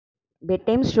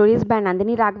Bedtime Stories by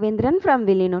Nandini Raghavendran from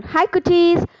Villanur. Hi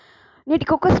cuties,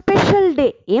 నేటికి ఒక special day.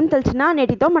 ఏం తెలిసినా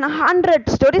నేటితో మన 100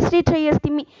 స్టోరీస్ రీచ్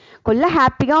అయ్యేస్తుంది. కొల్ల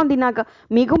హ్యాపీగా ఉంది నాకు.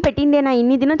 మీకు పెట్టిండేనా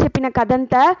ఇన్ని దినం చెప్పిన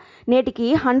కథంతా నేటికి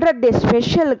 100 డే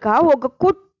స్పెషల్గా ఒక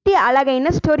కుట్టి అలాగైన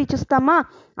స్టోరీ చూస్తామా.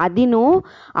 అదిను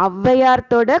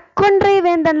అవ్వయ్యార్తోడ కొండ్రై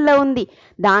వేందన్లో ఉంది.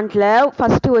 దాంట్లో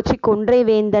ఫస్ట్ వచ్చి కొండ్రై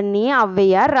వేందన్ని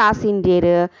అవ్వయ్యార్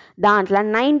రాసిండేరు. దాంట్లో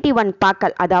 91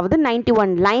 పాకల్, అదావదు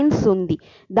 91 లైన్స్ ఉంది.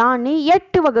 దాన్ని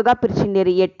 8 వగగా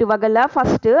పిలిచిండేరు. 8 వగల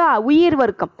ఫస్ట్ ఆ ఉయిర్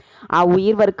వర్గం, ఆ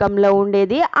ఉయిర్ వర్గంలో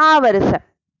ఉండేది ఆ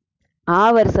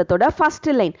వరుసతోడ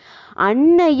ఫస్ట్ లైన్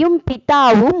అన్నయ్యం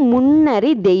పితాவும்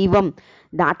మున్నరి దైవం.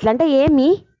 అట్లంటే ఏమి,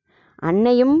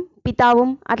 అన్నయ్యం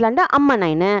పితాவும் అట్లంటే అమ్మ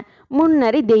నాయన,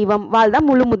 మున్నరి దైవం వాళ్ళ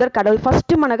ముళ్ళు ముదర్ కడవులు.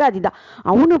 ఫస్ట్ మనకు అదిదా.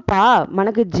 అవునుపా,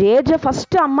 మనకు జేజ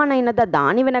ఫస్ట్ అమ్మ నాయనదా,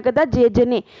 దాని వెనకదా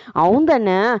జేజనే. అవుందన్న,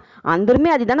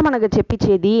 అందరమే అదిదాన మనకు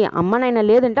చెప్పించేది. అమ్మ నాయన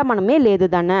లేదంటే మనమే లేదు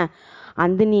దాన్న.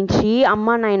 అందునుంచి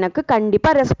అమ్మ నాయనకు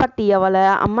కండిపా రెస్పెక్ట్ ఇవ్వాల,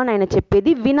 అమ్మ నాయన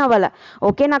చెప్పేది వినవాల.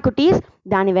 ఓకేనా కుటీస్.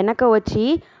 దాని వెనక వచ్చి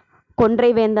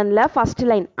కొండ్రై వేందన్ల ఫస్ట్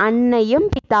లైన్ అన్నయ్యం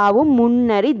పితావు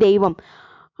మున్నరి దైవం.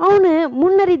 అవును,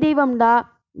 మున్నరి దైవందా,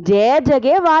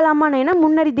 జేజగే వాళ్ళ అమ్మనైనా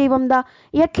మున్నరి దైవందా.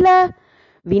 ఎట్లా?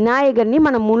 వినాయకర్ని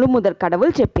మనం ముళ్ళు ముదర్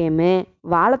కడవులు చెప్పేమే,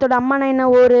 వాళ్ళతోட అమ్మనైనా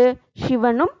ఓరు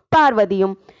శివனும்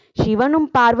பார்வதியும். శివனும்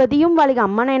பார்வதியும் వాళ్ళకి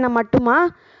అమ్మనైనా మట్టుమా,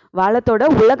 వాళ్ళతోட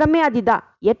ఉలగమే అదిదా.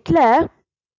 ఎట్లా?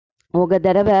 ఒక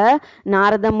దడవ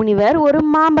నారద మునివర్ ஒரு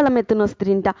మాంబలం ఎత్తున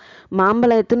వస్తుంట.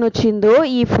 మాంబలం ఎత్తున వచ్చిందో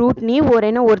ఈ ఫ్రూట్ని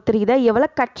ఓరైనా ఒరుతరిగిదా ఎవల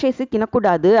కట్ చేసి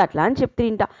తినకూడదు అట్లా అని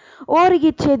చెప్తుంట. ఓరికి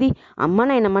ఇచ్చేది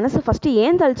అమ్మనైనా మనసు ఫస్ట్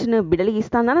ఏం తలుచును, బిడ్డలకి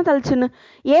ఇస్తాందన తలుచును,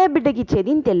 ఏ బిడ్డకి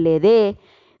ఇచ్చేది అని తెలియదే.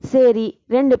 సరి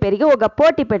రెండు పెరిగి ఒక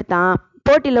పోటీ పెడతా,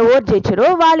 పోటీలో ఓరు జయించారో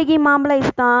వాళ్ళకి మాంబలం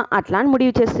ఇస్తా అట్లా అని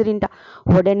ముడివి చేస్తుంట.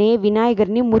 ఉడనే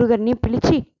వినాయకర్ని మురుగర్ని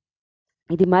పిలిచి,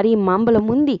 ఇది మరి మాంబలం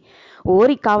ఉంది,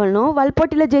 ఓరికి కావాలనో వాళ్ళ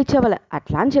పోటీలో జయించేవాళ్ళ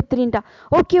అట్లా అని చెప్తుంట.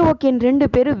 ఓకే ఓకే అని రెండు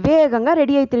పేరు వేగంగా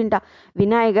ready అవుతుంట.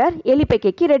 Vinayakar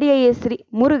ఎలిపెక్కెక్కి ready అయ్యేసిరి,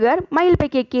 Murugar mile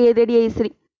పెక్కెక్కి ready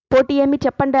అయ్యేసిరి. పోటీ ఏమి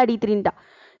చెప్పండి అడిగితిరింట.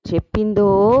 చెప్పిందో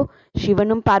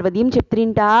శివനും పార్వతీయం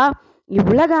చెప్తిరింట. ఈ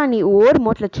ఉలగాని ఓరు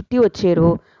మోట్ల చుట్టి వచ్చారు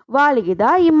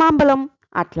వాళ్ళకిదా ఈ మాంబలం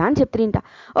అట్లా అని చెప్తిరింట.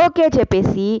 ఓకే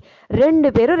చెప్పేసి రెండు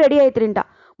పేరు రెడీ అవుతురింట.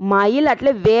 మైల్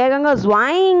అట్లే వేగంగా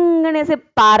జ్వాయింగ్ అనేసి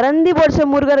పరంది పొడిచే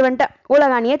మురుగరు వెంట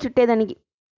ఉలగానియే చుట్టేదానికి.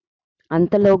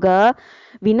 అంతలోగా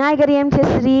వినాయకర్ ఏం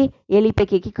చేసిరి,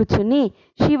 ఎలిపెక్కెక్కి కూర్చుని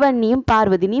శివన్ని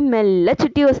పార్వతిని మెల్ల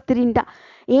చుట్టి వస్తురింట.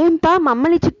 ఏంపా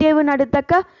మమ్మల్ని చుట్టేవు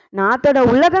నడుతక్క, నాతోడ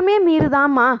ఉలగమే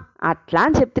మీరుదామా అట్లా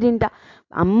అని చెప్తురింట.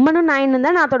 అమ్మను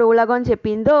నాయనుందా నాతోడ ఉలగం అని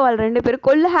చెప్పిందో వాళ్ళు రెండు పేరు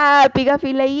కొళ్ళు హ్యాపీగా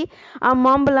ఫీల్ అయ్యి ఆ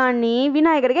మాంబలాన్ని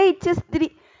వినాయకర్గా ఇచ్చేస్తుంది.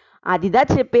 అదిదా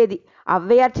చెప్పేది.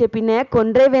 అవ్వయ్యారు చెప్పిన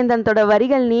కొండ్రై వేందన్తోడ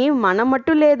వరిగల్ని మనం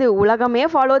మట్టు లేదు, ఉలగమే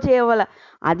ఫాలో చేయవాల.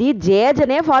 అది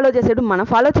జేజనే ఫాలో చేసాడు, మనం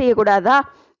ఫాలో చేయకూడదా.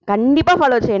 కండిపా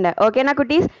ఫాలో చేయండి. ఓకేనా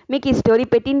కుటీస్. మీకు ఈ స్టోరీ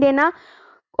పెట్టిండేనా?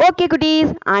 Okay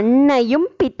cuties. అన్నయ్యం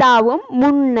పితావం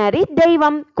మున్నరి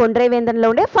దైవం కొండ్రై వేందన్లో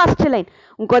ఉండే ఫస్ట్ లైన్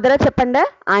ఇంకో ధర చెప్పండి.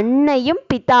 అన్నయ్యం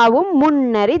పితావం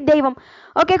మున్నరి దైవం.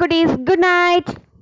 Okay cuties, good night.